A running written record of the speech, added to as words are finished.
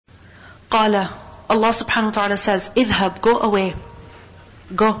Qala, Allah subhanahu wa ta'ala says, idhab, go away.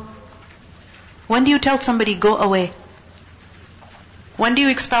 Go. When do you tell somebody, go away? When do you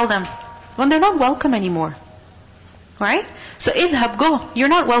expel them? When they're not welcome anymore. Right? So idhab, go. You're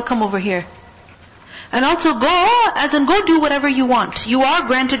not welcome over here. And also go, as in go do whatever you want. You are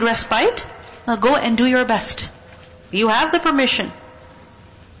granted respite. Now go and do your best. You have the permission.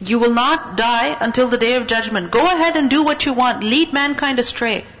 You will not die until the day of judgment. Go ahead and do what you want. Lead mankind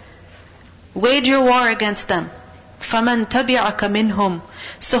astray. Wage your war against them. فَمَنْ تَبِعَكَ مِنْهُمْ.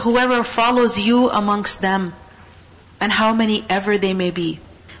 So whoever follows you amongst them, and how many ever they may be.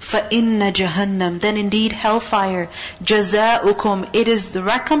 فَإِنَّ جَهَنَّمْ. Then indeed hellfire, جَزَاؤُكُمْ. It is the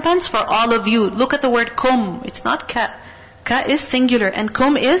recompense for all of you. Look at the word kum. It's not ka. Ka is singular and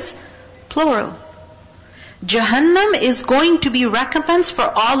kum is plural. Jahannam is going to be recompense for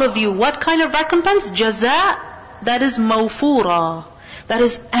all of you. What kind of recompense? Jaza. That is mawfura. That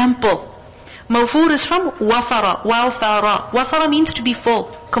is ample. Mawfur is from wafara. Wafara. Wafara means to be full,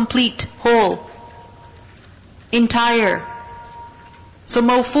 complete, whole, entire. So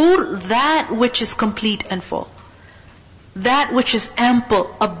mawfur, that which is complete and full. That which is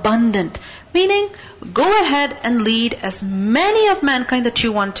ample, abundant. Meaning, go ahead and lead as many of mankind that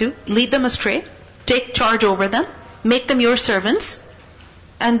you want to. Lead them astray. Take charge over them. Make them your servants.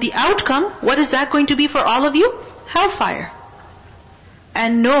 And the outcome, what is that going to be for all of you? Hellfire.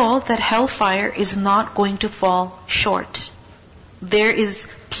 And know that hellfire is not going to fall short. There is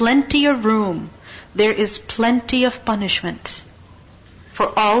plenty of room. There is plenty of punishment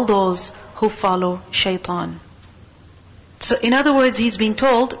for all those who follow shaitan. So in other words, he's being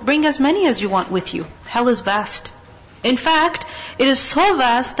told, bring as many as you want with you. Hell is vast. In fact, it is so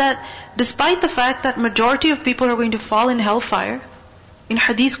vast that despite the fact that majority of people are going to fall in hellfire, in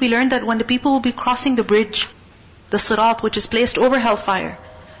hadith we learned that when the people will be crossing the bridge, the sirat which is placed over hellfire,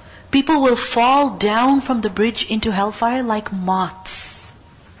 people will fall down from the bridge into hellfire like moths.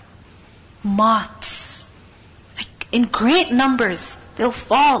 Moths. Like in great numbers. They'll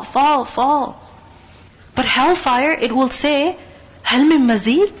fall. But hellfire, it will say, Hal min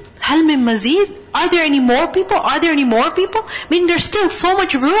mazid? Hal min mazid? Are there any more people? Are there any more people? Meaning there's still so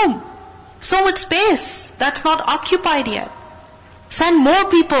much room, so much space that's not occupied yet. Send more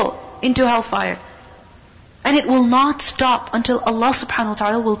people into hellfire. And it will not stop until Allah subhanahu wa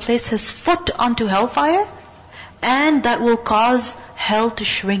ta'ala will place His foot onto hellfire, and that will cause hell to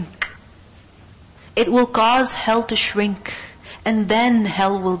shrink. It will cause hell to shrink, and then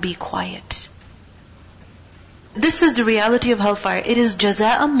hell will be quiet. This is the reality of hellfire. It is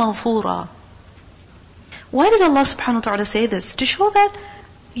jaza'an mawfura. Why did Allah subhanahu wa ta'ala say this? To show that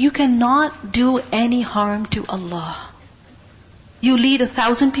you cannot do any harm to Allah. You lead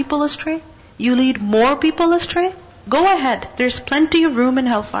 1,000 people astray? You lead more people astray? Go ahead. There's plenty of room in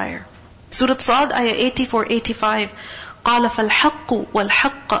hellfire. Surah Sad, ayah 84-85. قال فالحق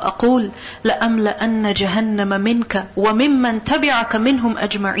والحق أقول لأملأن جهنم منك وممن تبعك منهم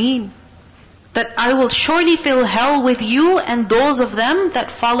أجمعين. That I will surely fill hell with you and those of them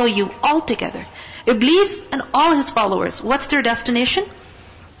that follow you altogether. Iblis and all his followers. What's their destination?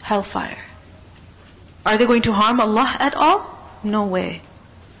 Hellfire. Are they going to harm Allah at all? No way.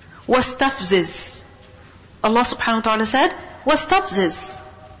 وَاسْتَفْزِزْ. Allah subhanahu wa ta'ala said, وَاسْتَفْزِزْ.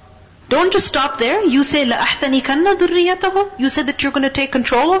 Don't just stop there. You say, لَأَحْتَنِكَنَّ ذُرِّيَّتَهُ. You said that you're going to take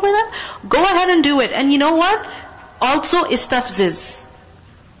control over them. Go ahead and do it. And you know what? Also istafziz.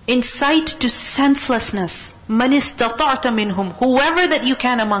 Incite to senselessness. مَنِ اسْتَطَعْتَ مِنْهُمْ. Whoever that you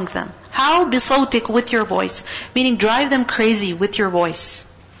can among them. How? بِصَوْتِكَ, with your voice. Meaning drive them crazy with your voice.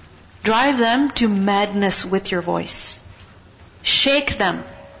 Drive them to madness with your voice. Shake them.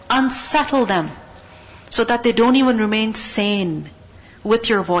 Unsettle them. So that they don't even remain sane with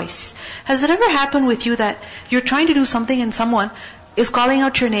your voice. Has it ever happened with you that you're trying to do something and someone is calling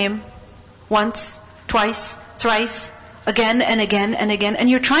out your name once, twice, thrice, again and again and again, and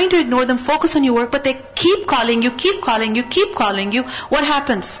you're trying to ignore them, focus on your work, but they keep calling you, keep calling you, keep calling you. What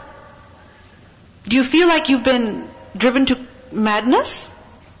happens? Do you feel like you've been driven to madness?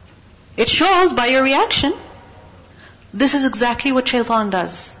 It shows by your reaction. This is exactly what shaitan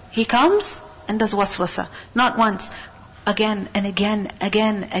does. He comes and does waswasa. Not once. Again and again,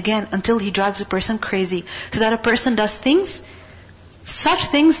 until he drives a person crazy. So that a person does things, such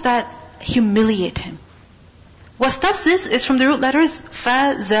things that humiliate him. Wastafziz is from the root letters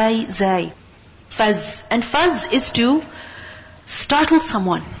fa, zai, zai. Faz. And faz is to startle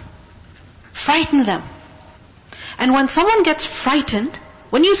someone. Frighten them. And when someone gets frightened,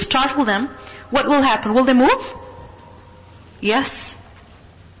 when you startle them, what will happen? Will they move? Yes.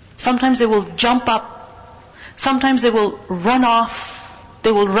 Sometimes they will jump up. Sometimes they will run off.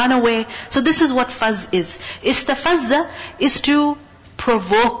 They will run away. So this is what fazz is. Istafazza is to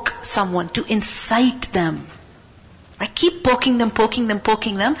provoke someone, to incite them. Like keep poking them,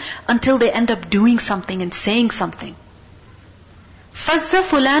 until they end up doing something and saying something. Fazza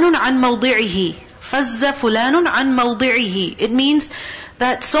fulanun an mawdi'ihi. Fazza fulanun an mawdi'ihi. It means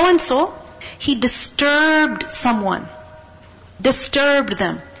that so and so, he disturbed someone. Disturbed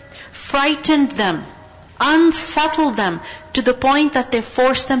them. Frightened them. Unsettled them to the point that they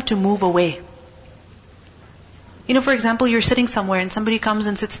forced them to move away. You know, for example, you're sitting somewhere and somebody comes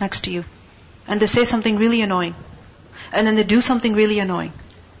and sits next to you. And they say something really annoying. And then they do something really annoying.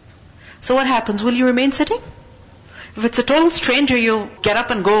 So what happens? Will you remain sitting? If it's a total stranger, you'll get up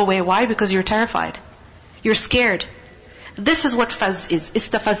and go away. Why? Because you're terrified. You're scared. This is what fazz is.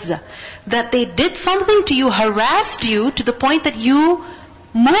 Istafazza. That they did something to you, harassed you to the point that you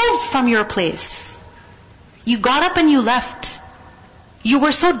moved from your place. You got up and you left. You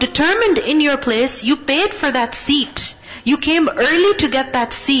were so determined in your place, you paid for that seat. You came early to get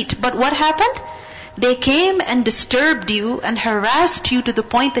that seat. But what happened? They came and disturbed you and harassed you to the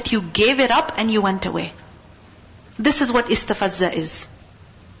point that you gave it up and you went away. This is what istafazza is.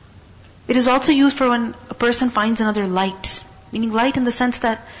 It is also used for when a person finds another light. Meaning light in the sense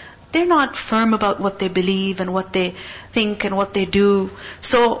that they're not firm about what they believe and what they think and what they do.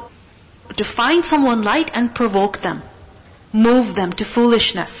 So, to find someone light and provoke them. Move them to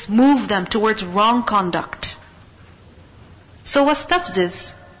foolishness. Move them towards wrong conduct. So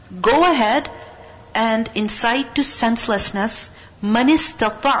wastafziz, go ahead and incite to senselessness man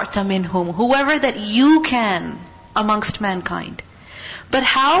istata'ta minhum, whoever that you can amongst mankind. But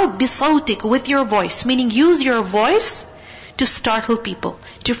how? Bisawtik, with your voice. Meaning use your voice to startle people,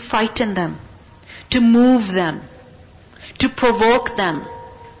 to frighten them, to move them, to provoke them,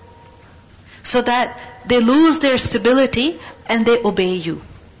 so that they lose their stability and they obey you.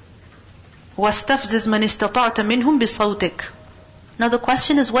 وَاسْتَفْزِزْ مَنِ اسْتَطَعْتَ مِنْهُمْ بِصَوْتِكَ. Now the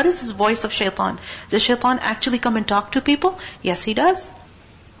question is, what is this voice of shaitan? Does shaitan actually come and talk to people? Yes, he does.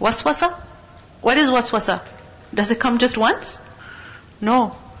 Waswasa? What is waswasa? Does it come just once?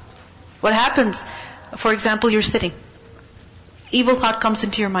 No. What happens? For example, you're sitting. Evil thought comes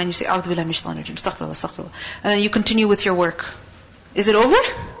into your mind. You say, A'udhu billahi minash shaitanir rajim, astaghfirullah, astaghfirullah. And then you continue with your work. Is it over?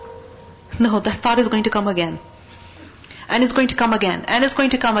 No, that thought is going to come again. And it's going to come again. And it's going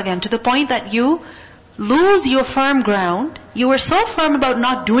to come again. To the point that you lose your firm ground. You were so firm about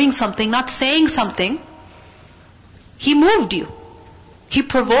not doing something, not saying something. He moved you. He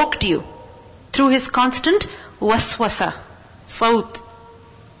provoked you. Through his constant waswasa. Sawt.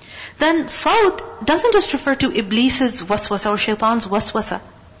 Then sawt doesn't just refer to Iblis's waswasa or shaitan's waswasa.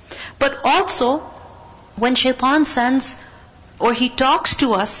 But also, when shaitan sends or he talks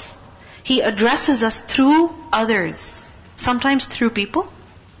to us, he addresses us through others. Sometimes through people.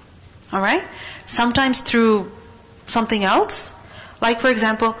 Alright? Sometimes through something else. Like for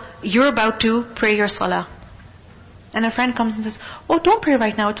example, you're about to pray your salah. And a friend comes and says, oh, don't pray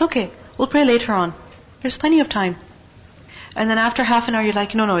right now, it's okay. We'll pray later on. There's plenty of time. And then after half an hour you're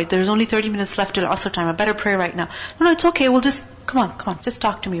like, no, there's only 30 minutes left till Asr time, I better pray right now. No, it's okay, we'll just, come on, just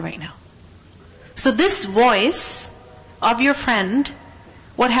talk to me right now. So this voice of your friend,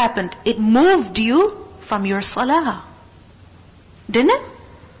 what happened? It moved you from your salah. Didn't it?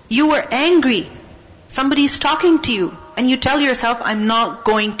 You were angry. Somebody's talking to you. And you tell yourself, I'm not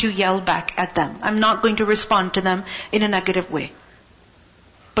going to yell back at them. I'm not going to respond to them in a negative way.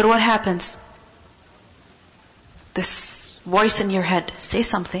 But what happens? This voice in your head, say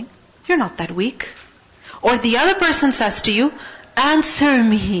something. You're not that weak. Or the other person says to you, answer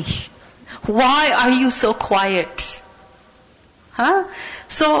me. Why are you so quiet?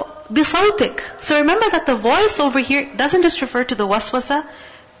 So, bisawtik. So remember that the voice over here doesn't just refer to the waswasa.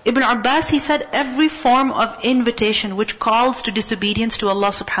 Ibn Abbas, he said, every form of invitation which calls to disobedience to Allah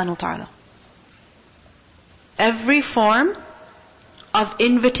subhanahu wa ta'ala. Every form of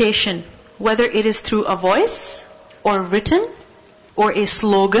invitation, whether it is through a voice, or written, or a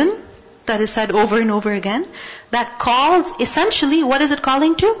slogan that is said over and over again, that calls, essentially, what is it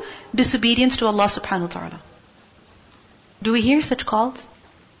calling to? Disobedience to Allah subhanahu wa ta'ala. Do we hear such calls?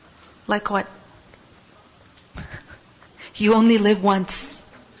 Like what? You only live once.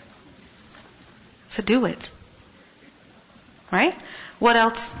 So do it. Right? What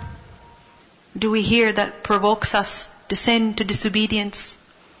else do we hear that provokes us to sin, to disobedience?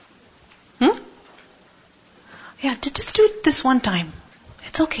 Yeah, just do it this one time.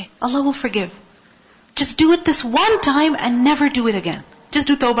 It's okay. Allah will forgive. Just do it this one time and never do it again. Just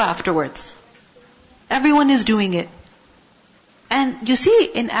do tawbah afterwards. Everyone is doing it. And you see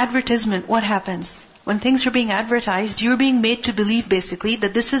in advertisement what happens. When things are being advertised, you're being made to believe basically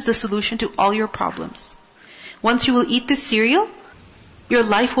that this is the solution to all your problems. Once you will eat this cereal, your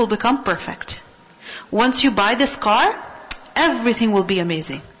life will become perfect. Once you buy this car, everything will be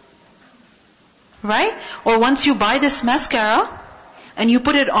amazing. Right? Or once you buy this mascara, and you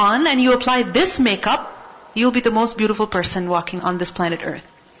put it on, and you apply this makeup, you'll be the most beautiful person walking on this planet Earth.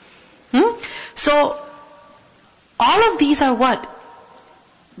 So, all of these are what?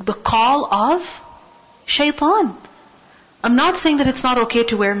 The call of shaitan. I'm not saying that it's not okay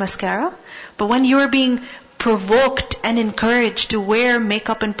to wear mascara, but when you're being provoked and encouraged to wear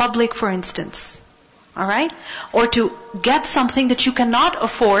makeup in public, for instance, alright? Or to get something that you cannot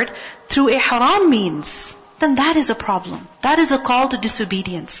afford through a haram means, then that is a problem. That is a call to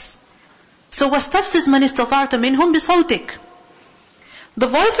disobedience. So, وَاسْتَفْزِزْ مَنِ اسْتَطَعْتَ مِنْهُمْ بِصَوْتِكَ. The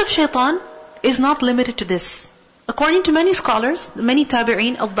voice of shaitan is not limited to this. According to many scholars, many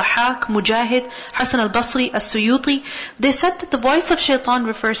tabi'een, Al-Dhahak, Mujahid, Hasan al-Basri, As-Suyuti, they said that the voice of shaitan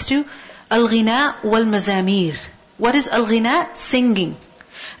refers to al-ghina wal-mazamir. What is al-ghina? Singing.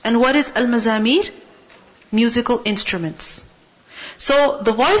 And what is al-mazamir? Musical instruments. So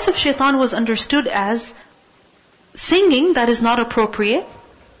the voice of shaitan was understood as singing that is not appropriate.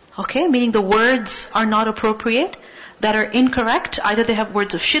 Okay, meaning the words are not appropriate, that are incorrect. Either they have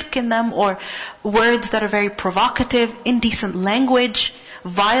words of shirk in them, or words that are very provocative, indecent language,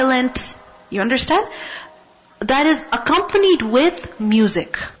 violent. You understand? That is accompanied with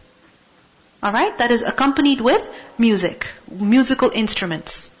music. Alright? That is accompanied with music. Musical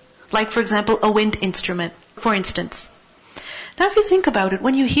instruments. Like, for example, a wind instrument, for instance. Now if you think about it,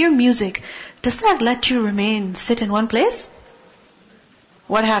 when you hear music, does that let you sit in one place?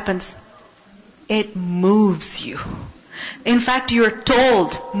 What happens? It moves you. In fact, you're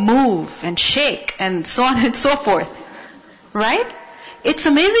told, move and shake and so on and so forth. Right? It's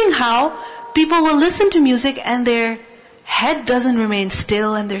amazing how people will listen to music and their head doesn't remain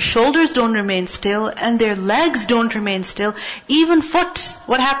still, and their shoulders don't remain still, and their legs don't remain still. Even foot,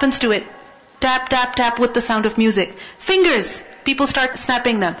 what happens to it? Tap, tap, tap with the sound of music. Fingers, people start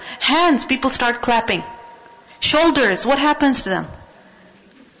snapping them. Hands, people start clapping. Shoulders, what happens to them?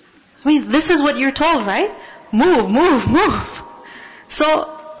 I mean, this is what you're told, right? Move, move, move.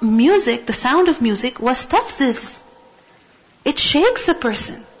 So, music, the sound of music, wastafziz. It shakes a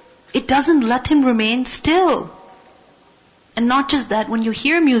person. It doesn't let him remain still. And not just that, when you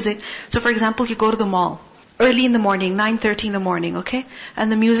hear music, so for example, you go to the mall, early in the morning, 9:30 in the morning, okay? And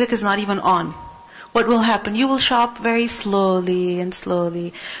the music is not even on. What will happen? You will shop very slowly and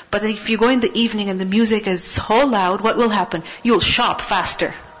slowly. But if you go in the evening and the music is so loud, what will happen? You'll shop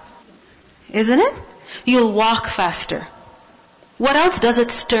faster. Isn't it? You'll walk faster. What else does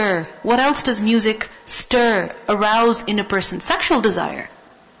it stir? What else does music stir, arouse in a person? Sexual desire.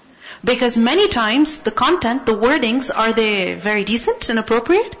 Because many times the content, the wordings, are they very decent and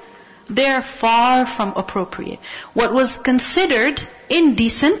appropriate? They're far from appropriate. What was considered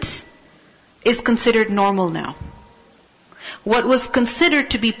indecent is considered normal now. What was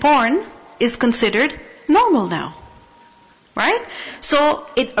considered to be porn is considered normal now. Right? So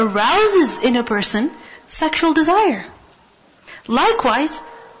it arouses in a person sexual desire. Likewise,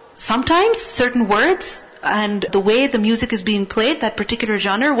 sometimes certain words and the way the music is being played, that particular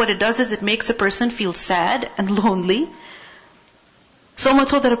genre, what it does is it makes a person feel sad and lonely. So much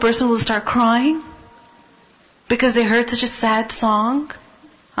so that a person will start crying because they heard such a sad song.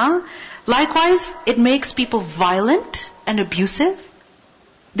 Likewise, it makes people violent and abusive.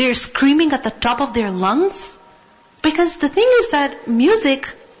 They're screaming at the top of their lungs. Because the thing is that music,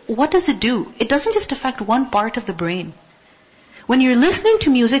 what does it do? It doesn't just affect one part of the brain. When you're listening to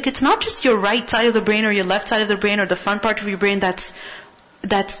music, it's not just your right side of the brain or your left side of the brain or the front part of your brain that's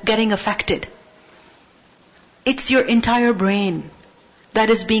getting affected. It's your entire brain that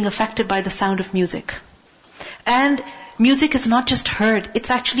is being affected by the sound of music. And music is not just heard,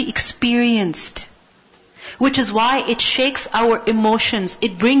 it's actually experienced. Which is why it shakes our emotions.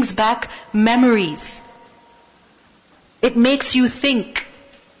 It brings back memories. It makes you think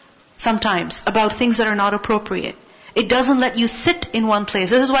sometimes about things that are not appropriate. It doesn't let you sit in one place.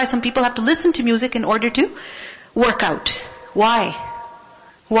 This is why some people have to listen to music in order to work out. Why?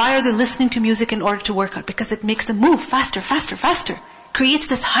 Why are they listening to music in order to work out? Because it makes them move faster, faster, faster. Creates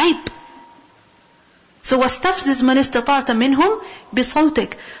this hype. So وَاسْتَفْزِزْ مَنِ اسْتَطَعْتَ مِنْهُمْ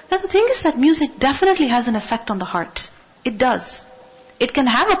بِصَوْتِكَ. Now the thing is that music definitely has an effect on the heart. It does. It can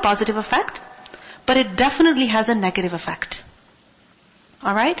have a positive effect, but it definitely has a negative effect.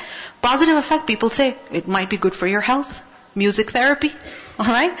 Alright? Positive effect, people say, it might be good for your health. Music therapy.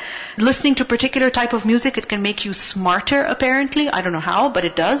 Alright? Listening to a particular type of music, it can make you smarter apparently. I don't know how, but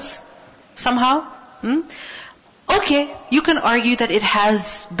it does. Somehow. Hmm? Okay, you can argue that it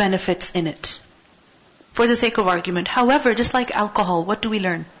has benefits in it, for the sake of argument. However, just like alcohol, what do we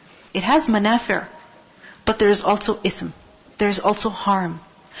learn? It has manafir, but there is also ithm. There is also harm.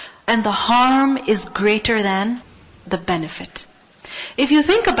 And the harm is greater than the benefit. If you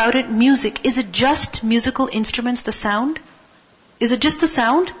think about it, music, is it just musical instruments, the sound? Is it just the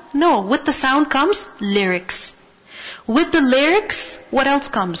sound? No. With the sound comes lyrics. With the lyrics, what else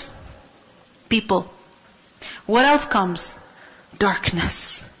comes? People. What else comes?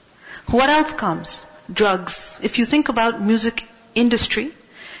 Darkness. What else comes? Drugs. If you think about music industry,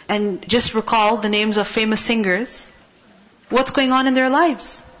 and just recall the names of famous singers, what's going on in their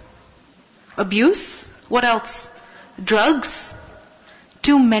lives? Abuse. What else? Drugs.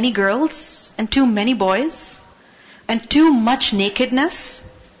 Too many girls, and too many boys, and too much nakedness,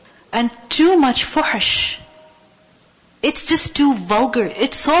 and too much fuhsh. It's just too vulgar.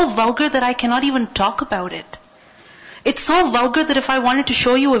 It's so vulgar that I cannot even talk about it. It's so vulgar that if I wanted to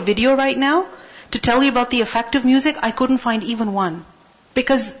show you a video right now, to tell you about the effect of music, I couldn't find even one.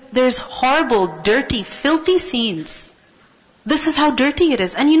 Because there's horrible, dirty, filthy scenes. This is how dirty it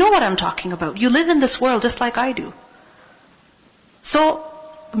is. And you know what I'm talking about. You live in this world just like I do. So,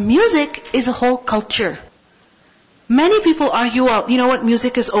 music is a whole culture. Many people argue, well, you know what,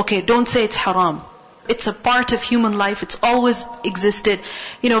 music is okay. Don't say it's haram. It's a part of human life. It's always existed.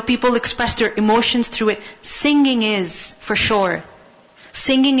 People express their emotions through it. Singing is, for sure.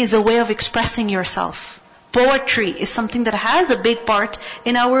 Singing is a way of expressing yourself. Poetry is something that has a big part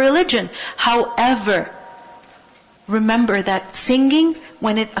in our religion. However, remember that singing,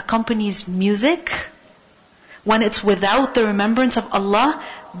 when it accompanies music, when it's without the remembrance of Allah,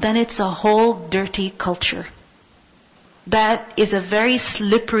 then it's a whole dirty culture. That is a very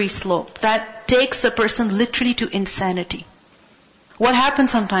slippery slope. That takes a person literally to insanity. What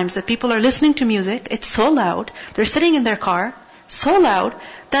happens sometimes that people are listening to music, it's so loud, they're sitting in their car, so loud,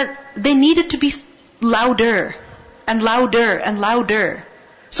 that they need it to be louder, and louder, and louder.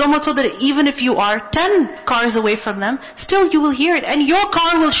 So much so that even if you are 10 cars away from them, still you will hear it, and your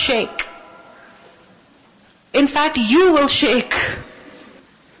car will shake. In fact, you will shake.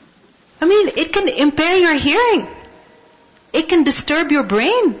 It can impair your hearing. It can disturb your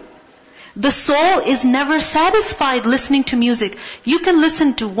brain. The soul is never satisfied listening to music. You can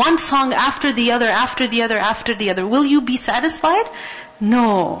listen to one song after the other, after the other, after the other. Will you be satisfied?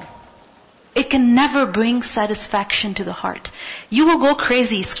 No. It can never bring satisfaction to the heart. You will go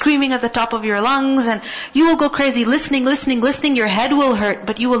crazy, screaming at the top of your lungs, and you will go crazy, listening. Your head will hurt,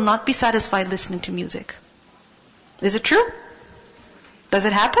 but you will not be satisfied listening to music. Is it true? Does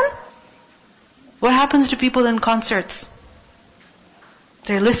it happen? What happens to people in concerts?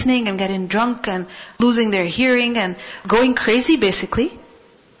 They're listening and getting drunk and losing their hearing and going crazy basically.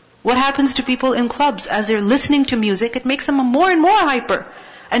 What happens to people in clubs? As they're listening to music, it makes them more and more hyper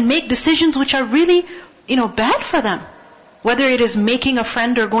and make decisions which are really, bad for them. Whether it is making a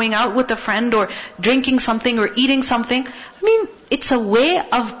friend or going out with a friend or drinking something or eating something. It's a way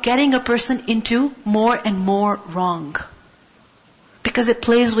of getting a person into more and more wrong. Because it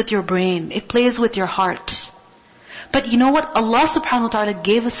plays with your brain. It plays with your heart. But you know what? Allah subhanahu wa ta'ala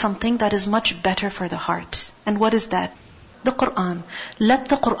gave us something that is much better for the heart. And what is that? The Qur'an. Let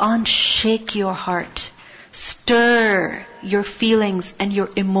the Qur'an shake your heart. Stir your feelings and your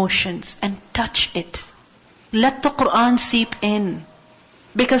emotions and touch it. Let the Qur'an seep in.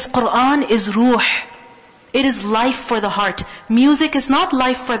 Because Qur'an is ruh. It is life for the heart. Music is not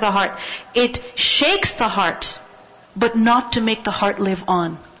life for the heart. It shakes the heart, but not to make the heart live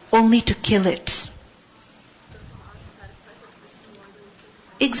on. Only to kill it.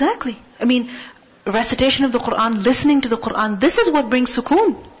 Exactly. Recitation of the Qur'an, listening to the Qur'an, this is what brings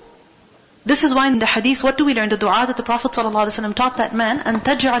sukoon. This is why in the hadith, what do we learn? The dua that the Prophet ﷺ taught that man, أَن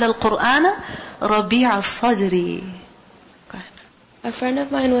تَجْعَلَ الْقُرْآنَ رَبِيعَ الصَّدْرِ. A friend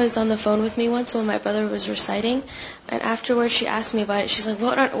of mine was on the phone with me once when my brother was reciting, and afterwards she asked me about it. She's like,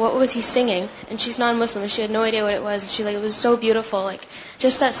 what was he singing? And she's non-Muslim, and she had no idea what it was. And she's like, it was so beautiful,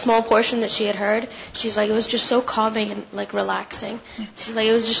 just that small portion that she had heard. She's like, it was just so calming and relaxing. Yeah. She's like,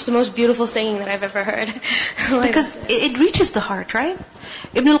 it was just the most beautiful singing that I've ever heard. Because it reaches the heart, right?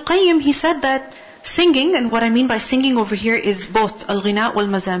 Ibn al-Qayyim, he said that singing, and what I mean by singing over here is both al-ghina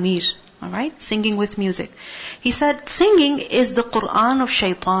wal-mazamir. Alright? Singing with music. He said, singing is the Qur'an of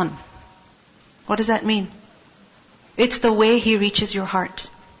shaitan. What does that mean? It's the way he reaches your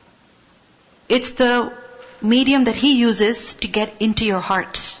heart. It's the medium that he uses to get into your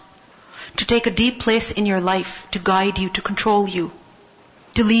heart. To take a deep place in your life. To guide you, to control you.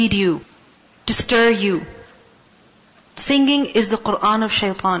 To lead you. To stir you. Singing is the Qur'an of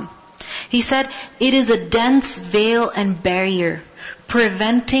shaitan. He said, it is a dense veil and barrier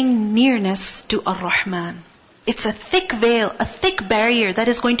preventing nearness to Ar-Rahman. It's a thick veil, a thick barrier that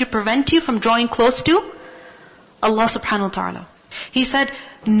is going to prevent you from drawing close to Allah subhanahu wa ta'ala. He said,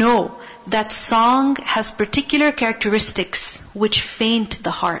 no, that song has particular characteristics which faint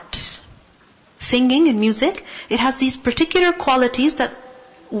the heart. Singing and music, it has these particular qualities that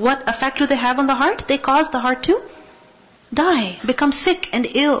what effect do they have on the heart? They cause the heart to die, become sick and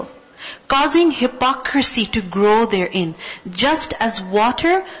ill, causing hypocrisy to grow therein, just as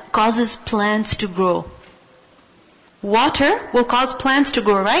water causes plants to grow. Water will cause plants to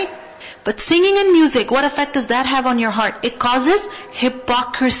grow, right? But singing and music, what effect does that have on your heart? It causes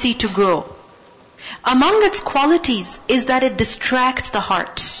hypocrisy to grow. Among its qualities is that it distracts the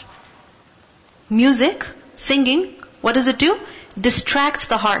heart. Music, singing, what does it do? Distracts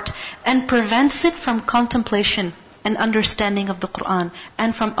the heart and prevents it from contemplation and understanding of the Qur'an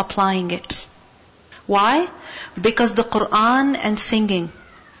and from applying it. Why? Because the Qur'an and singing,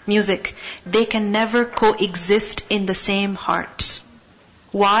 music, they can never coexist in the same heart.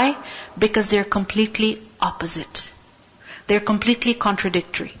 Why? Because they're completely opposite. They're completely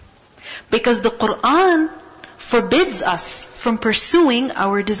contradictory. Because the Qur'an forbids us from pursuing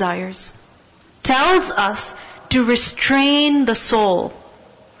our desires. Tells us to restrain the soul,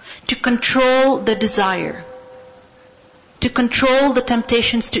 to control the desire, to control the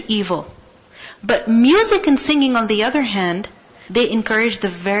temptations to evil. But music and singing, on the other hand, they encourage the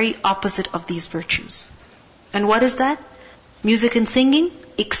very opposite of these virtues. And what is that? Music and singing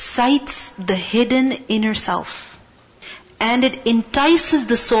excites the hidden inner self. And it entices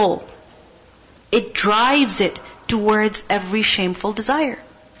the soul. It drives it towards every shameful desire.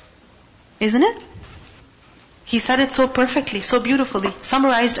 Isn't it? He said it so perfectly, so beautifully.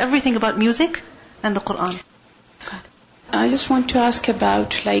 Summarized everything about music and the Qur'an. I just want to ask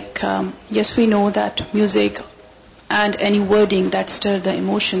about, yes, we know that music and any wording that stir the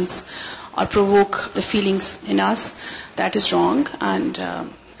emotions or provoke the feelings in us, that is wrong. And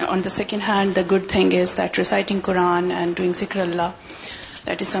on the second hand, the good thing is that reciting Qur'an and doing zikr Allah,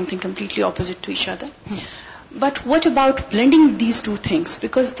 that is something completely opposite to each other. But what about blending these two things?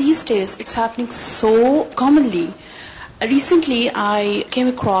 Because these days it's happening so commonly. Recently I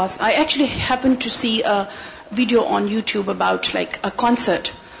actually happened to see a video on YouTube about a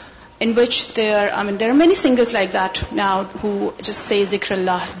concert in which there are many singers like that now who just say Zikr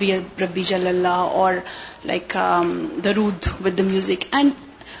Allah, Hasbi Rabbi Jalallah, or Darood with the music. And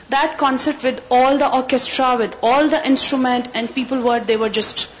that concert with all the orchestra, with all the instrument, and they were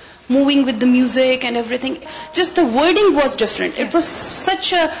just moving with the music and everything. Just the wording was different. It was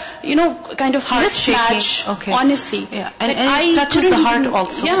such a, kind of mismatch, okay. Honestly. Yeah. And it touches the heart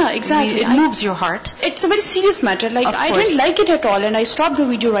also. Yeah, exactly. It moves your heart. It's a very serious matter. I didn't like it at all, and I stopped the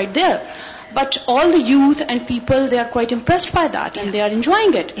video right there. But all the youth and people, they are quite impressed by that, and they are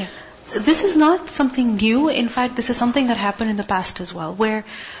enjoying it. Yeah. This is not something new. In fact, this is something that happened in the past as well, where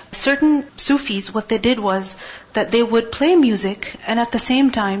certain Sufis, what they did was that they would play music and at the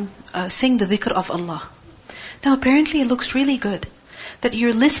same time sing the dhikr of Allah. Now apparently it looks really good that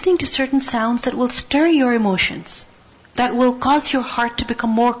you're listening to certain sounds that will stir your emotions, that will cause your heart to become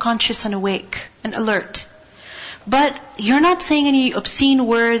more conscious and awake and alert. But you're not saying any obscene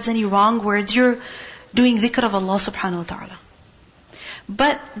words, any wrong words. You're doing dhikr of Allah subhanahu wa ta'ala.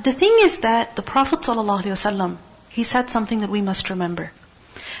 But the thing is that the Prophet ﷺ, he said something that we must remember.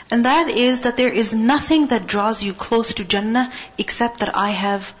 And that is that there is nothing that draws you close to Jannah except that I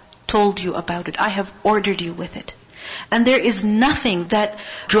have told you about it. I have ordered you with it. And there is nothing that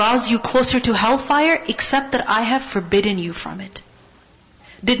draws you closer to hellfire except that I have forbidden you from it.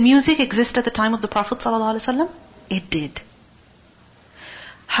 Did music exist at the time of the Prophet ﷺ? It did.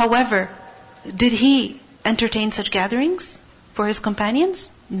 However, did he entertain such gatherings for his companions?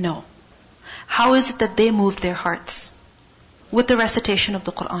 No. How is it that they moved their hearts? With the recitation of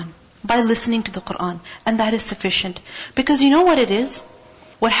the Qur'an, by listening to the Qur'an. And that is sufficient. Because you know what it is?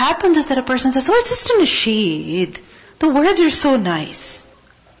 What happens is that a person says, it's just a nasheed. The words are so nice.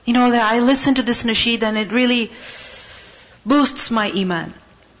 That I listen to this nasheed and it really boosts my iman.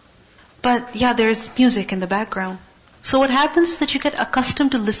 But yeah, there's music in the background. So what happens is that you get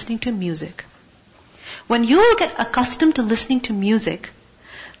accustomed to listening to music. When you will get accustomed to listening to music,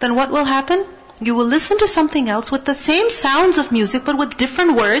 then what will happen? You will listen to something else with the same sounds of music but with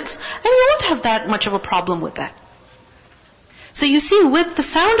different words, and you won't have that much of a problem with that. So you see, with the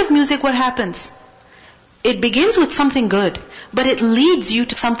sound of music, what happens? It begins with something good, but it leads you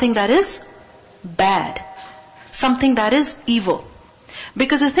to something that is bad, something that is evil.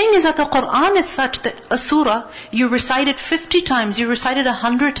 Because the thing is that the Qur'an is such that a surah, you recite it 50 times, you recite it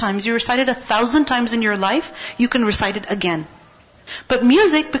 100 times, you recite it 1,000 times in your life, you can recite it again. But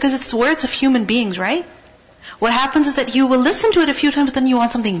music, because it's the words of human beings, right? What happens is that you will listen to it a few times, then you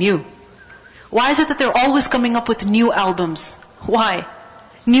want something new. Why is it that they're always coming up with new albums? Why?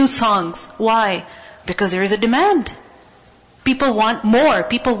 New songs. Why? Because there is a demand. People want more.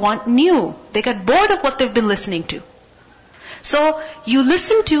 People want new. They get bored of what they've been listening to. So, you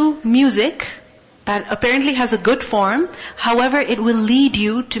listen to music that apparently has a good form, however, it will lead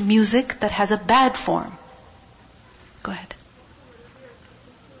you to music that has a bad form. Go ahead.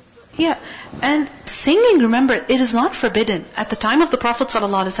 Yeah, and singing, remember, it is not forbidden. At the time of the Prophet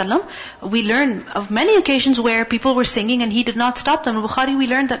ﷺ, we learn of many occasions where people were singing and he did not stop them. In Bukhari, we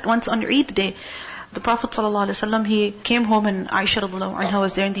learned that once on Eid day, the Prophet ﷺ, he came home and Aisha radiallahu anha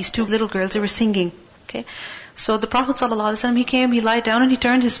was there and these two little girls, they were singing. Okay, so the Prophet ﷺ, he came, he lied down and he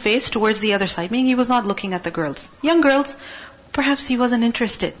turned his face towards the other side, meaning he was not looking at the girls. Young girls, perhaps he wasn't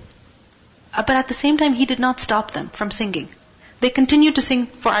interested. But at the same time, he did not stop them from singing. They continued to sing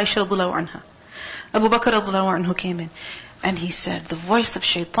for Aisha radiallahu anha. Abu Bakr radiallahu anhu came in and he said, the voice of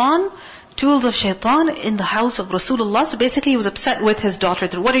shaitan, tools of shaitan in the house of Rasulullah. So basically he was upset with his daughter.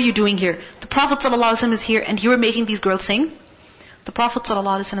 What are you doing here? The Prophet ﷺ is here and you are making these girls sing? The Prophet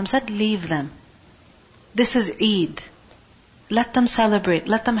ﷺ said, leave them. This is Eid. Let them celebrate.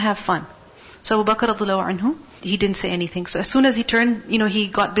 Let them have fun. So Abu Bakr radiallahu anhu, he didn't say anything. So as soon as he turned, he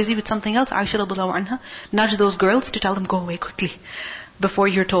got busy with something else, Aisha radiallahu anha nudged those girls to tell them, go away quickly, before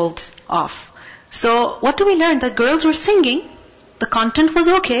you're told off. So what do we learn? That girls were singing, the content was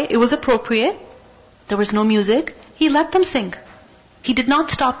okay, it was appropriate, there was no music, he let them sing. He did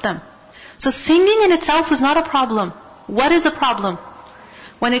not stop them. So singing in itself is not a problem. What is a problem?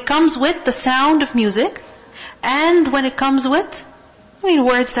 When it comes with the sound of music, and when it comes with,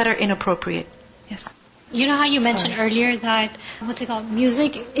 words that are inappropriate. Yes. You know how you mentioned earlier that,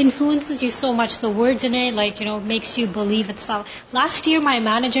 music influences you so much, the words in it, makes you believe and stuff. Last year, my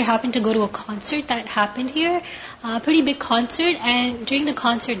manager happened to go to a concert that happened here, a pretty big concert, and during the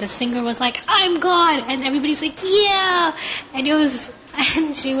concert, the singer was like, I'm God! And everybody's like, yeah!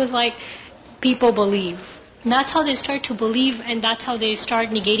 And she was like, people believe. And that's how they start to believe, and that's how they start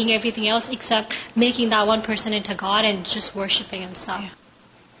negating everything else except making that one person into God and just worshipping and stuff. Yeah.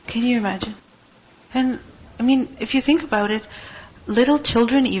 Can you imagine? And, if you think about it, little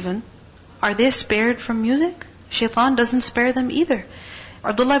children even, are they spared from music? Shaitan doesn't spare them either.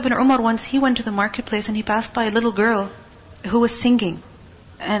 Abdullah ibn Umar once, he went to the marketplace and he passed by a little girl who was singing.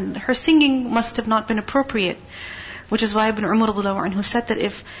 And her singing must have not been appropriate. Which is why Ibn Umar radiallahu anhu said that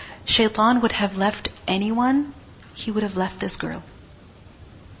if Shaitan would have left anyone, he would have left this girl.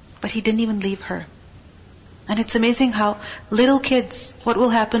 But he didn't even leave her. And it's amazing how little kids, what will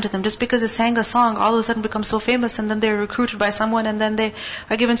happen to them? Just because they sang a song, all of a sudden become so famous, and then they're recruited by someone, and then they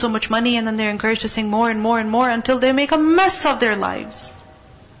are given so much money, and then they're encouraged to sing more and more and more until they make a mess of their lives.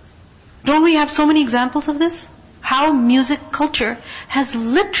 Don't we have so many examples of this? How music culture has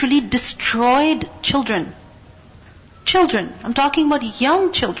literally destroyed children. Children, I'm talking about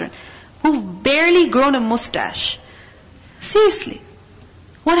young children, who've barely grown a mustache. Seriously.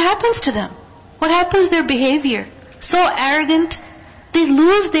 What happens to them? What happens to their behavior? So arrogant, they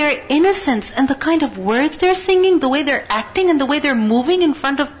lose their innocence, and the kind of words they're singing, the way they're acting, and the way they're moving in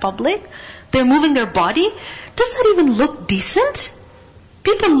front of public, they're moving their body. Does that even look decent?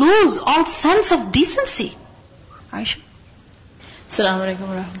 People lose all sense of decency. Aisha? Assalamu alaikum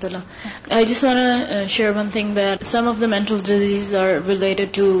wa rahmatullah. I just want to share one thing, that some of the mental diseases are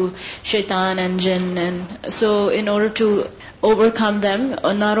related to shaitan and jinn, and so in order to overcome them,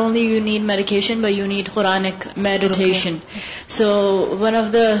 not only you need medication, but you need Quranic meditation. So one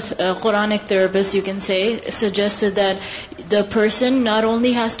of the Quranic therapists, you can say, suggested that the person not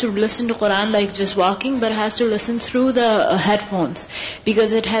only has to listen to Quran like just walking, but has to listen through the headphones,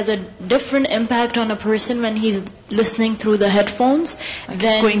 because it has a different impact on a person when he's listening through the headphones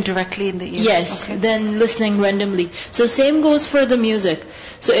than going directly in the ear. Yes, than listening randomly. So same goes for the music.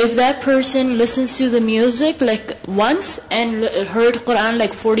 So if that person listens to the music like once and heard Quran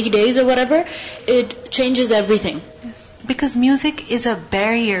like 40 days or whatever, it changes everything. Yes. Because music is a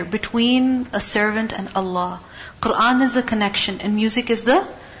barrier between a servant and Allah. Quran is the connection and music is the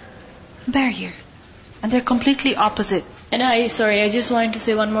barrier. And they're completely opposite. And I just wanted to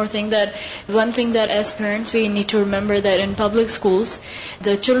say one more thing, that one thing that as parents we need to remember, that in public schools,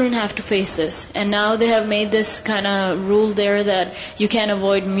 the children have to face this. And now they have made this kind of rule there that you can't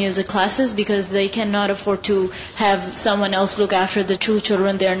avoid music classes because they cannot afford to have someone else look after the 2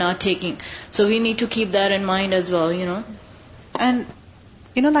 children they're not taking. So we need to keep that in mind as well, And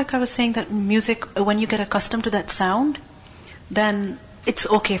Like I was saying that music, when you get accustomed to that sound, then it's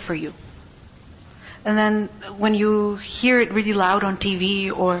okay for you. And then when you hear it really loud on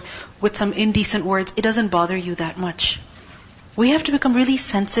TV or with some indecent words, it doesn't bother you that much. We have to become really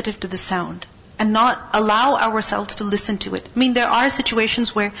sensitive to the sound and not allow ourselves to listen to it. There are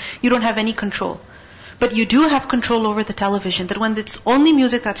situations where you don't have any control. But you do have control over the television, that when it's only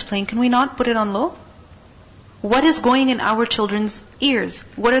music that's playing, can we not put it on low? What is going in our children's ears?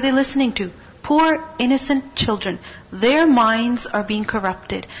 What are they listening to? Poor, innocent children. Their minds are being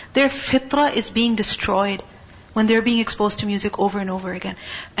corrupted. Their fitrah is being destroyed when they're being exposed to music over and over again.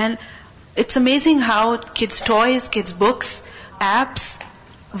 And it's amazing how kids' toys, kids' books, apps,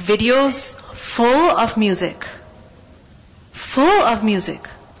 videos, full of music. Full of music.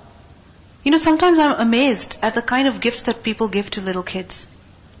 Sometimes I'm amazed at the kind of gifts that people give to little kids.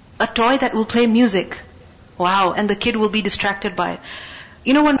 A toy that will play music. Wow, and the kid will be distracted by it.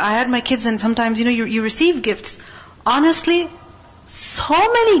 When I had my kids, and sometimes, you receive gifts. Honestly,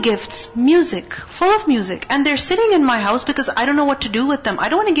 so many gifts, music, full of music. And they're sitting in my house because I don't know what to do with them. I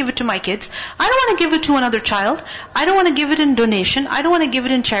don't want to give it to my kids. I don't want to give it to another child. I don't want to give it in donation. I don't want to give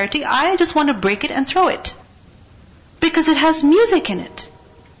it in charity. I just want to break it and throw it. Because it has music in it.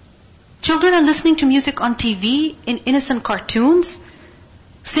 Children are listening to music on TV, in innocent cartoons,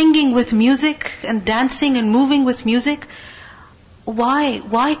 singing with music and dancing and moving with music. Why?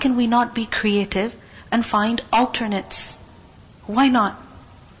 Why can we not be creative and find alternates? Why not?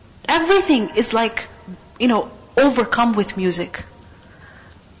 Everything is overcome with music.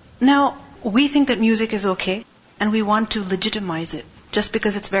 Now, we think that music is okay, and we want to legitimize it, just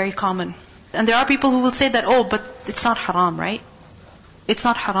because it's very common. And there are people who will say that, but it's not haram, right? It's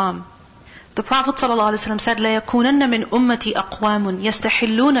not haram. The Prophet ﷺ said, لا يكونن من أمتي أقوام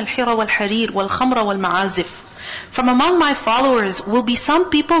يستحلون الحر والحرير والخمر والمعازف. From among my followers will be some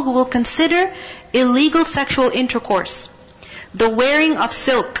people who will consider illegal sexual intercourse, the wearing of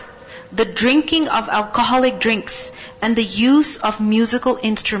silk, the drinking of alcoholic drinks, and the use of musical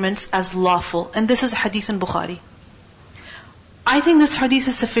instruments as lawful. And this is hadith in Bukhari. I think this hadith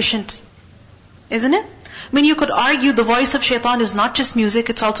is sufficient, isn't it? You could argue the voice of shaitan is not just music,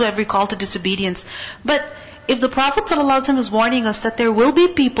 it's also every call to disobedience. But if the Prophet ﷺ is warning us that there will be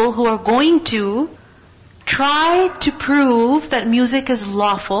people who are going to try to prove that music is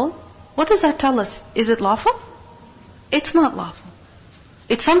lawful, what does that tell us? Is it lawful? It's not lawful.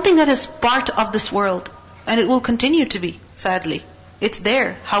 It's something that is part of this world, and it will continue to be, sadly. It's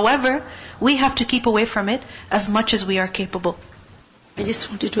there. However, we have to keep away from it as much as we are capable. I just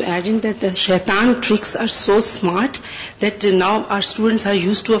wanted to add in that the shaitan tricks are so smart that now our students are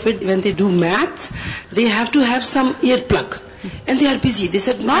used to it. When they do maths, they have to have some earplug. And they are busy. They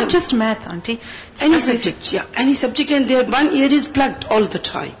said, not just math, auntie. Any subject, any subject, and their one ear is plugged all the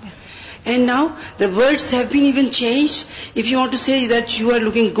time. And now the words have been even changed. If you want to say that you are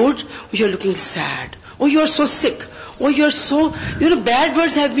looking good, or you are looking sad, or you are so sick, or you are so, bad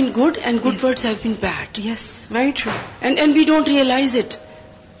words have been good and good words have been bad. Yes, very true. And we don't realize it.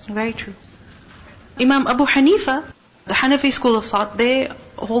 Very true. Imam Abu Hanifa, the Hanafi school of thought, they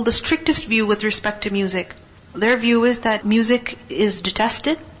hold the strictest view with respect to music. Their view is that music is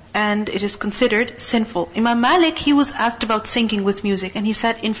detested and it is considered sinful. Imam Malik, he was asked about singing with music, and he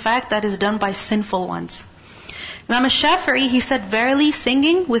said, in fact, that is done by sinful ones. Imam Shafi'i, he said, verily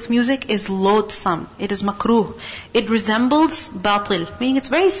singing with music is loathsome. It is makruh. It resembles batil, meaning it's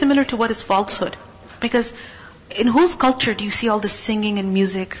very similar to what is falsehood. Because in whose culture do you see all this singing and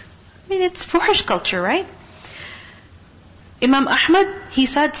music? It's fuhish culture, right? Imam Ahmad, he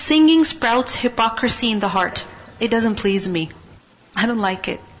said, singing sprouts hypocrisy in the heart. It doesn't please me. I don't like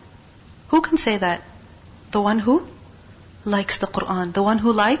it. Who can say that? The one who likes the Qur'an. The one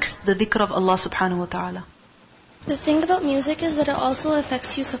who likes the dhikr of Allah subhanahu wa ta'ala. The thing about music is that it also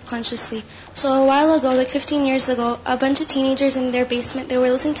affects you subconsciously. So a while ago, 15 years ago, a bunch of teenagers in their basement, they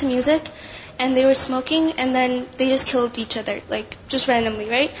were listening to music and they were smoking, and then they just killed each other, just randomly,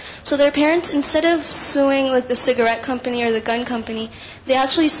 right? So their parents, instead of suing the cigarette company or the gun company, they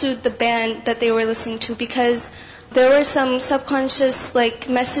actually sued the band that they were listening to because there were some subconscious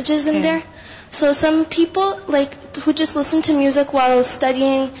messages in there. So some people who just listen to music while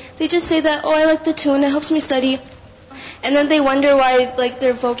studying, they just say that, I like the tune, it helps me study. And then they wonder why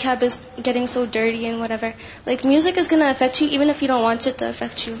their vocab is getting so dirty and whatever. Music is going to affect you even if you don't want it to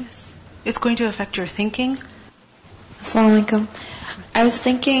affect you. It's going to affect your thinking. Assalamu alaikum. I was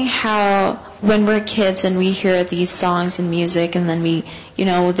thinking how when we're kids and we hear these songs and music, and then we,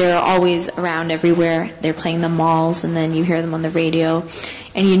 they're always around everywhere. They're playing the malls, and then you hear them on the radio,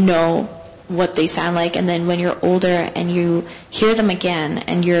 and what they sound like, and then when you're older and you hear them again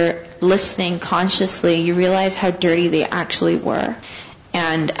and you're listening consciously, you realize how dirty they actually were.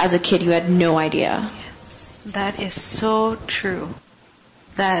 And as a kid, you had no idea. Yes, that is so true.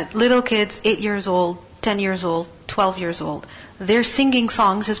 That little kids, 8 years old, 10 years old, 12 years old, they're singing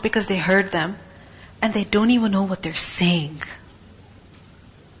songs just because they heard them, and they don't even know what they're saying.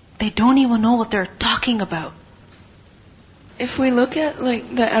 They don't even know what they're talking about. If we look at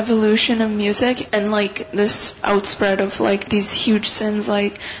like the evolution of music and like this outspread of like these huge sins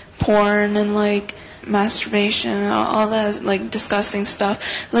like porn and like masturbation, all that like disgusting stuff,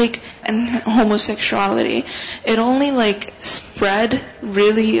 like, and homosexuality, it only like spread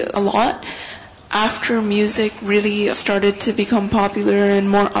really a lot after music really started to become popular and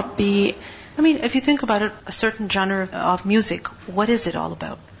more upbeat. I mean, if you think about it, a certain genre of music, what is it all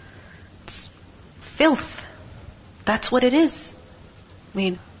about? It's filth. That's what it is. I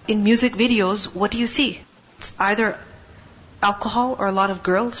mean, in music videos, what do you see? It's either alcohol or a lot of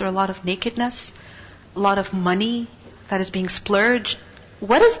girls or a lot of nakedness, a lot of money that is being splurged.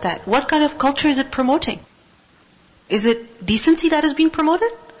 What is that? What kind of culture is it promoting? Is it decency that is being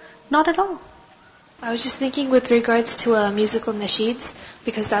promoted? Not at all. I was just thinking with regards to musical nasheeds,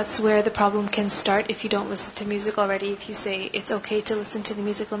 because that's where the problem can start if you don't listen to music already. If you say it's okay to listen to the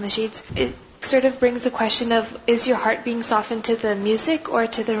musical nasheeds, it sort of brings the question of, is your heart being softened to the music or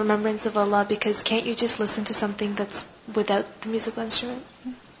to the remembrance of Allah? Because can't you just listen to something that's without the musical instrument?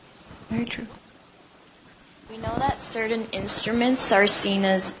 Very true. We know that certain instruments are seen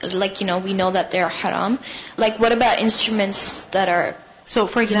as, like, we know that they're haram. Like, what about instruments that are... So,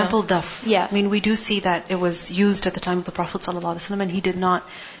 for example, daf. Yeah. I mean, we do see that it was used at the time of the Prophet ﷺ, and he did not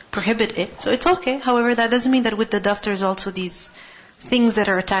prohibit it. So it's okay. However, that doesn't mean that with the daf there's also these things that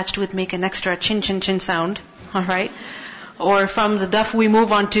are attached to it make an extra chin chin chin sound. Alright? Or from the daf we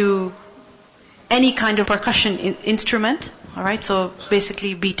move on to any kind of percussion instrument. Alright? So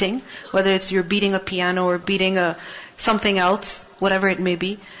basically beating. Whether it's you're beating a piano or beating something else, whatever it may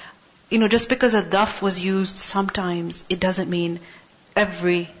be. Just because a daf was used sometimes, it doesn't mean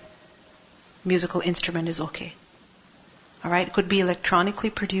every musical instrument is okay. Alright? It could be electronically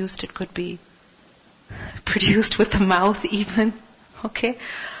produced. It could be produced with the mouth even. Okay?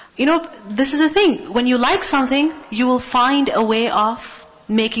 This is the thing. When you like something, you will find a way of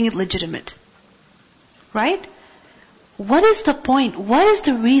making it legitimate. Right? What is the point? What is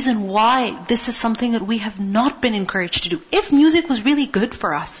the reason why this is something that we have not been encouraged to do? If music was really good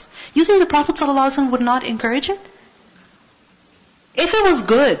for us, you think the Prophet ﷺ would not encourage it? If it was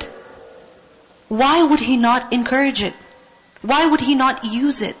good, why would he not encourage it? Why would he not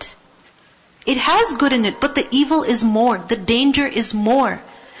use it? It has good in it, but the evil is more. The danger is more.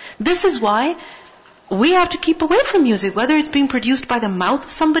 This is why we have to keep away from music, whether it's being produced by the mouth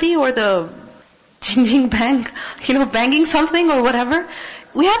of somebody or the ching bang, banging something or whatever.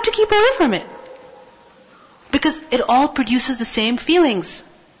 We have to keep away from it. Because it all produces the same feelings.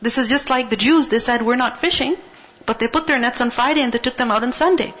 This is just like the Jews. They said, we're not fishing. But they put their nets on Friday and they took them out on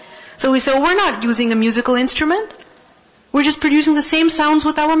Sunday. So we say, we're not using a musical instrument. We're just producing the same sounds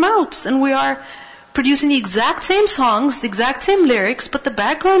with our mouths. And we are producing the exact same songs, the exact same lyrics, but the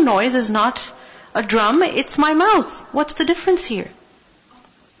background noise is not a drum, it's my mouth. What's the difference here?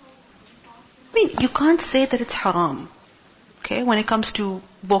 I mean, you can't say that it's haram. Okay, when it comes to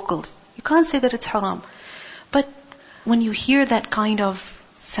vocals. You can't say that it's haram. But when you hear that kind of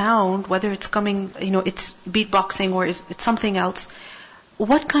sound, whether it's coming, it's beatboxing or it's something else,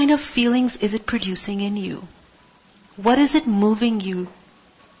 what kind of feelings is it producing in you? What is it moving you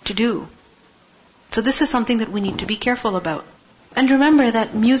to do? So this is something that we need to be careful about. And remember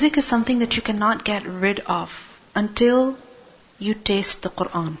that music is something that you cannot get rid of until you taste the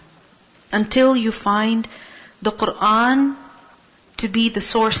Qur'an. Until you find the Qur'an to be the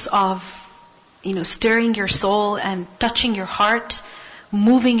source of, stirring your soul and touching your heart,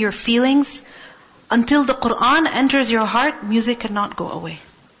 moving your feelings. Until the Qur'an enters your heart, music cannot go away.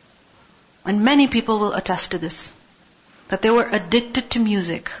 And many people will attest to this. That they were addicted to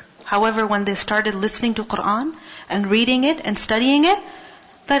music. However, when they started listening to Qur'an and reading it and studying it,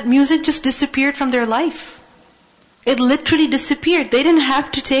 that music just disappeared from their life. It literally disappeared. They didn't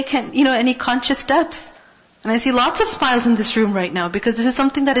have to take any conscious steps. And I see lots of smiles in this room right now because this is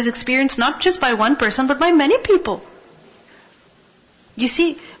something that is experienced not just by one person but by many people. You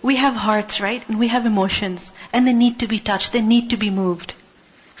see, we have hearts, right? And we have emotions. And they need to be touched. They need to be moved.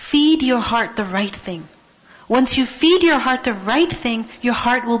 Feed your heart the right thing. Once you feed your heart the right thing, your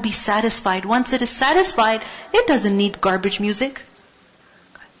heart will be satisfied. Once it is satisfied, it doesn't need garbage music.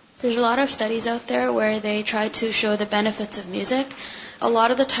 There's a lot of studies out there where they try to show the benefits of music. a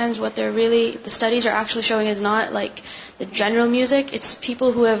lot of the times what the studies are actually showing is not like the general music. It's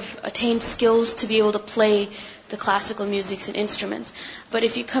people who have attained skills to be able to play the classical musics and instruments. But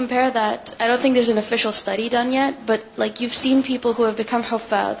if you compare that, I don't think there's an official study done yet, but like you've seen people who have become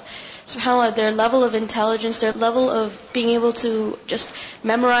huffaz, subhanAllah, their level of intelligence, their level of being able to just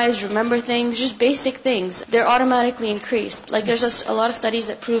memorize, remember things, just basic things, they're automatically increased. Like there's a lot of studies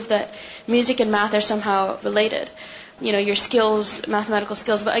that prove that music and math are somehow related. You know, your skills, mathematical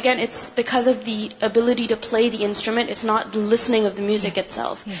skills. But again, it's because of the ability to play the instrument. It's not the listening of the music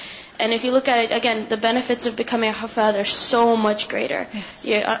itself. Yes. And if you look at it, again, the benefits of becoming a huffaz are so much greater.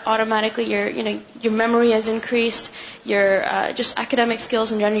 Yes. Automatically, your memory has increased, your just academic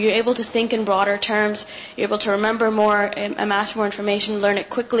skills in general. You're able to think in broader terms. You're able to remember more, amass more information, learn it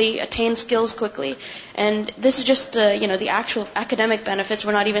quickly, attain skills quickly. And this is just the actual academic benefits.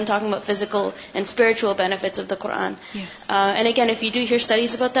 We're not even talking about physical and spiritual benefits of the Quran. Yes. And again, if you do hear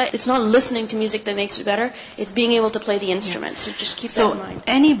studies about that, it's not listening to music that makes it better. It's being able to play the instrument. So just keep that in mind.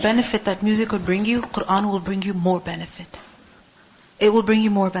 Any benefit that music would bring you, Quran will bring you more benefit. It will bring you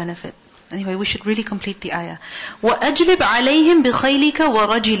more benefit. Anyway, we should really complete the ayah. وَأَجْلِبْ عَلَيْهِمْ بِخَيْلِكَ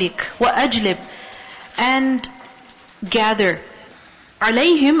وَرَجِلِكَ وَأَجْلِبْ, and gather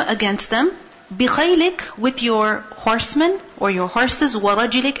عَلَيْهِمْ, against them, بِخَيْلِكَ, with your horsemen or your horses,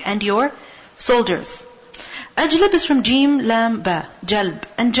 وَرَجِلِكَ, and your soldiers. Ajlab is from Jim, Lam, Ba, Jalb.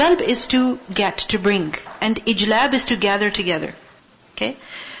 And Jalb is to get, to bring. And Ijlab is to gather together. Okay?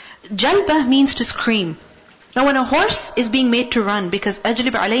 Jalba means to scream. Now when a horse is being made to run, because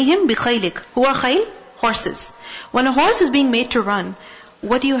Ajlib alayhim bi khaylik. Who are khayl? Horses. When a horse is being made to run,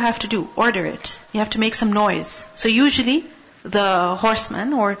 what do you have to do? Order it. You have to make some noise. So usually the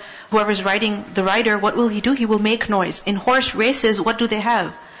horseman or whoever is riding the rider, what will he do? He will make noise. In horse races, what do they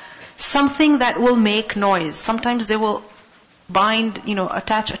have? Something that will make noise. Sometimes they will bind,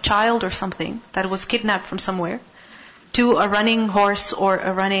 attach a child or something that was kidnapped from somewhere to a running horse or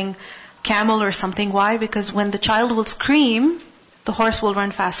a running camel or something. Why? Because when the child will scream, the horse will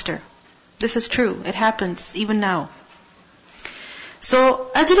run faster. This is true. It happens even now. So,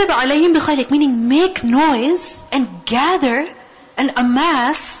 أَجْلِبْ عَلَيْهِمْ بِخَيْلِكَ, meaning make noise and gather and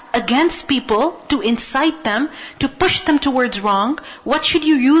amass against people to incite them, to push them towards wrong. What should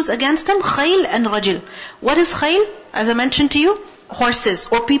you use against them? Khayl and rajil. What is khayl? As I mentioned to you, horses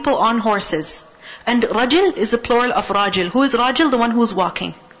or people on horses. And rajil is a plural of rajil. Who is rajil? The one who is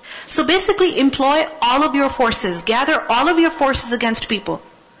walking. So basically employ all of your forces. Gather all of your forces against people.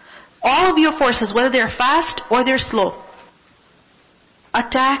 All of your forces, whether they're fast or they're slow.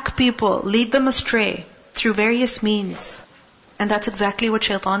 Attack people, lead them astray through various means. And that's exactly what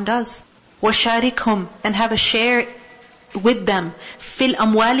shaitan does. وَشَارِكْهُمْ, and have a share with them. فِي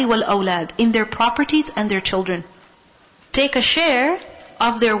الْأَمْوَالِ وَالْأَوْلَادِ, in their properties and their children. Take a share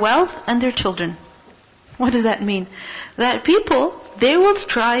of their wealth and their children. What does that mean? That people, they will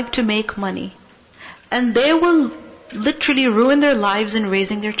strive to make money. And they will literally ruin their lives in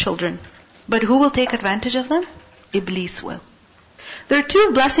raising their children. But who will take advantage of them? Iblis will. There are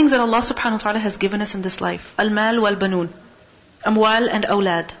two blessings that Allah subhanahu wa ta'ala has given us in this life. Al-mal wal-banun. Amwal and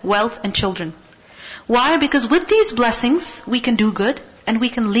awlad. Wealth and children. Why? Because with these blessings, we can do good and we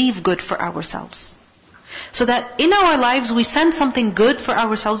can leave good for ourselves. So that in our lives, we send something good for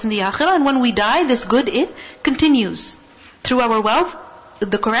ourselves in the akhirah, and when we die, this good, it continues. Through our wealth,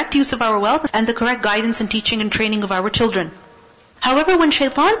 the correct use of our wealth, and the correct guidance and teaching and training of our children. However, when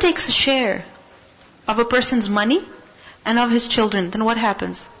shaitan takes a share of a person's money and of his children, then what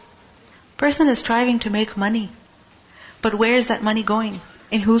happens? Person is striving to make money. But where is that money going?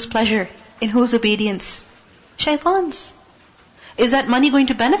 In whose pleasure? In whose obedience? Shaitan's. Is that money going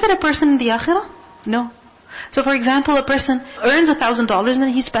to benefit a person in the akhirah? No. So for example, a person earns $1,000 and then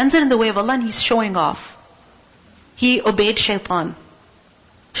he spends it in the way of Allah and he's showing off. He obeyed shaitan.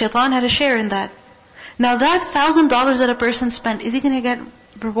 Shaitan had a share in that. Now that $1,000 that a person spent, is he going to get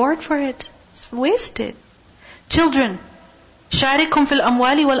reward for it? It's wasted. Children. شَارِكْهُمْ فِي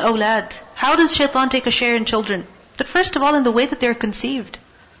الْأَمْوَالِ وَالْأَوْلَادِ. How does shaitan take a share in children? But first of all, in the way that they're conceived.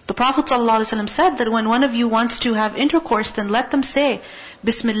 The Prophet ﷺ said that when one of you wants to have intercourse, then let them say,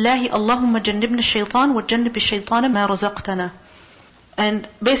 Bismillahi Allahumma jannibna shaytan wa jannib shaytana ma razaqtana. And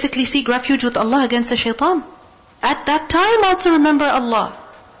basically seek refuge with Allah against the shaitan. At that time also remember Allah.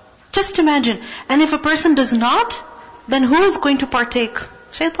 Just imagine. And if a person does not, then who is going to partake?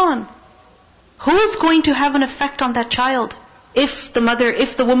 Shaitan. Who is going to have an effect on that child? If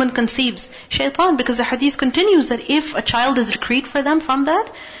the woman conceives, shaitan, because the hadith continues that if a child is decreed for them from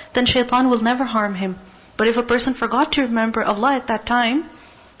that, then shaitan will never harm him. But if a person forgot to remember Allah at that time,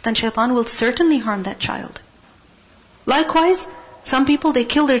 then shaitan will certainly harm that child. Likewise, Some people, they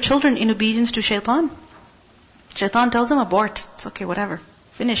kill their children in obedience to shaitan. Shaitan tells them, abort. It's okay, whatever.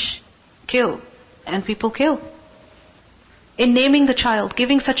 Finish. Kill. And people kill. In naming the child,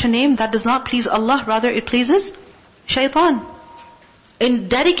 giving such a name, that does not please Allah, rather it pleases shaitan. In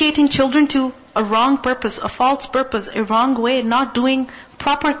dedicating children to a wrong purpose, a false purpose, a wrong way, not doing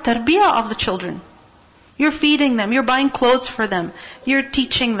proper tarbiyah of the children. You're feeding them, you're buying clothes for them, you're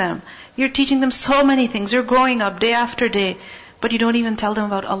teaching them so many things, you're growing up day after day, but you don't even tell them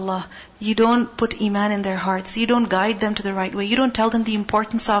about Allah. You don't put iman in their hearts, you don't guide them to the right way, you don't tell them the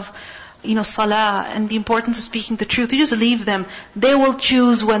importance of salah and the importance of speaking the truth. You just leave them. They will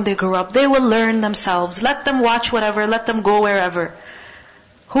choose when they grow up. They will learn themselves. Let them watch whatever, let them go wherever.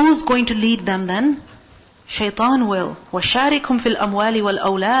 Who's going to lead them then? Shaitan will. وَشَارِكْهُمْ فِي الْأَمْوَالِ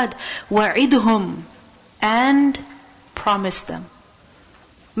وَالْأَوْلَادِ وَعِدْهُمْ. And promise them.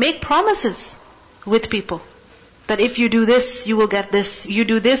 Make promises with people. That if you do this, you will get this. You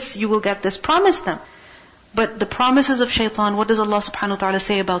do this, you will get this. Promise them. But the promises of shaitan, what does Allah subhanahu wa ta'ala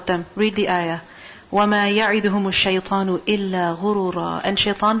say about them? Read the ayah. وَمَا يَعِدُهُمُ الشَّيْطَانُ إِلَّا غُرُورًا. And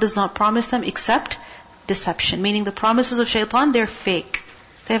shaitan does not promise them except deception. Meaning the promises of shaitan, they're fake.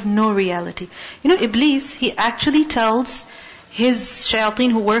 They have no reality. Iblis, he actually tells his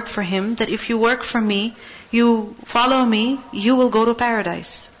shayateen who work for him that if you work for me, you follow me, you will go to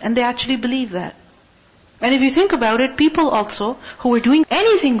paradise. And they actually believe that. And if you think about it, people also who are doing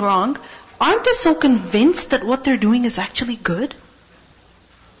anything wrong, aren't they so convinced that what they're doing is actually good?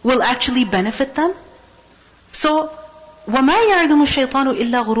 Will actually benefit them? So, وَمَا يَعِدُهُمُ الشَّيْطَانُ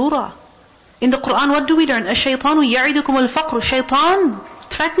إِلَّا غُرُورًا. In the Quran, what do we learn? الشَّيْطَانُ يَعِدُكُمُ الْفَقْرُ. Shaitan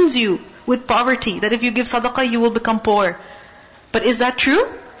threatens you with poverty, that if you give sadaqah, you will become poor. But is that true?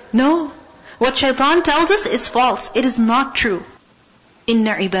 No. What shaitan tells us is false. It is not true.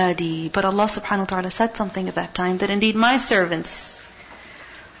 Inna ibadi. But Allah subhanahu wa ta'ala said something at that time, that indeed my servants,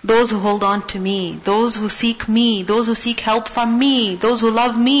 those who hold on to me, those who seek me, those who seek help from me, those who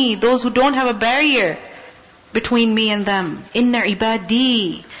love me, those who don't have a barrier between me and them. Inna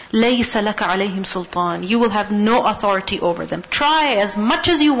ibadi laysa laka alayhim sultan. You will have no authority over them. Try as much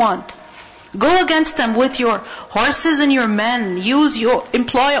as you want. Go against them with your horses and your men.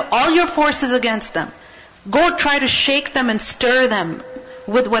 Employ all your forces against them. Go try to shake them and stir them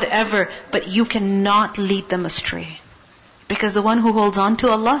with whatever, but you cannot lead them astray. Because the one who holds on to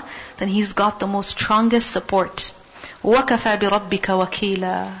Allah, then he's got the most strongest support. وَكَفَى بِرَبِّكَ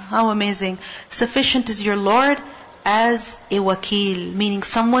وَكِيلًا. How amazing. Sufficient is your Lord as a wakil, meaning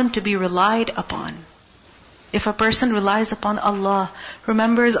someone to be relied upon. If a person relies upon Allah,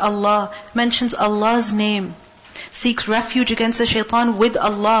 remembers Allah, mentions Allah's name, seeks refuge against the shaitan with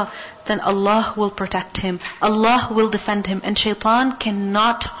Allah, then Allah will protect him. Allah will defend him. And shaitan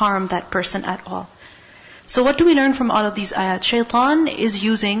cannot harm that person at all. So what do we learn from all of these ayat? Shaitan is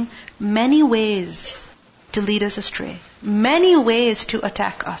using many ways to lead us astray. Many ways to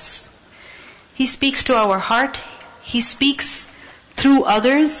attack us. He speaks to our heart. He speaks through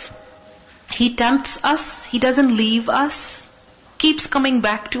others. He tempts us. He doesn't leave us. Keeps coming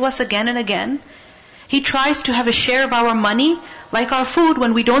back to us again and again. He tries to have a share of our money, like our food.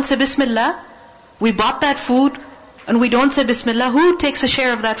 When we don't say Bismillah, we bought that food and we don't say Bismillah. Who takes a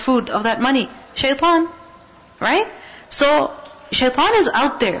share of that food, of that money? Shaitan. Right? So, shaitan is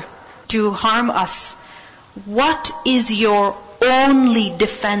out there to harm us. What is your only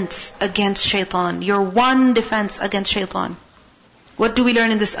defense against shaitan? Your one defense against shaitan? What do we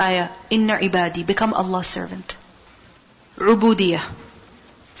learn in this ayah? Inna ibadi. Become Allah's servant. Ubudiyah.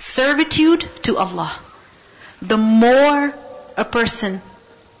 Servitude to Allah. The more a person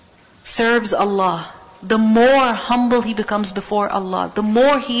serves Allah, the more humble he becomes before Allah, the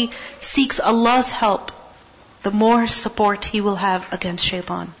more he seeks Allah's help, the more support he will have against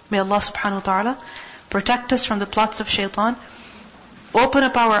shaitan. May Allah subhanahu wa ta'ala protect us from the plots of shaitan, open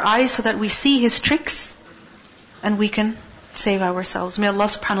up our eyes so that we see his tricks, and we can save ourselves. May Allah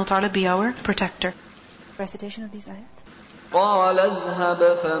subhanahu wa ta'ala be our protector. Recitation of these ayat. قال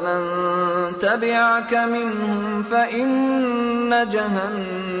اذهب فمن تبعك منهم فإن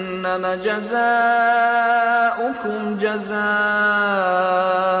جهنم جزاؤكم جزاء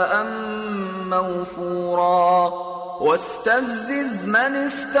موفورا واستفزز من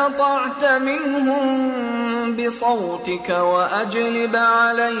استطعت منهم بصوتك وأجلب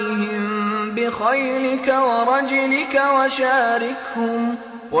عليهم بخيلك ورجلك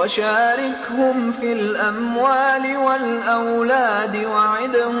وشاركهم في الأموال والأولاد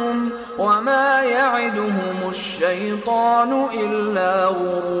وعدهم وما يعدهم الشيطان إلا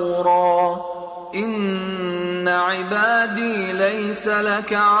غرورا إن عبادي ليس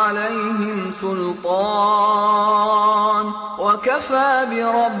لك عليهم سلطان وكفى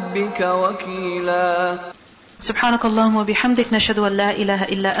بربك وكيلا. سبحانك اللهم وبحمدك نشهد أن لا إله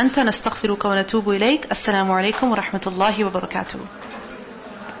إلا أنت نستغفرك ونتوب إليك. السلام عليكم ورحمة الله وبركاته.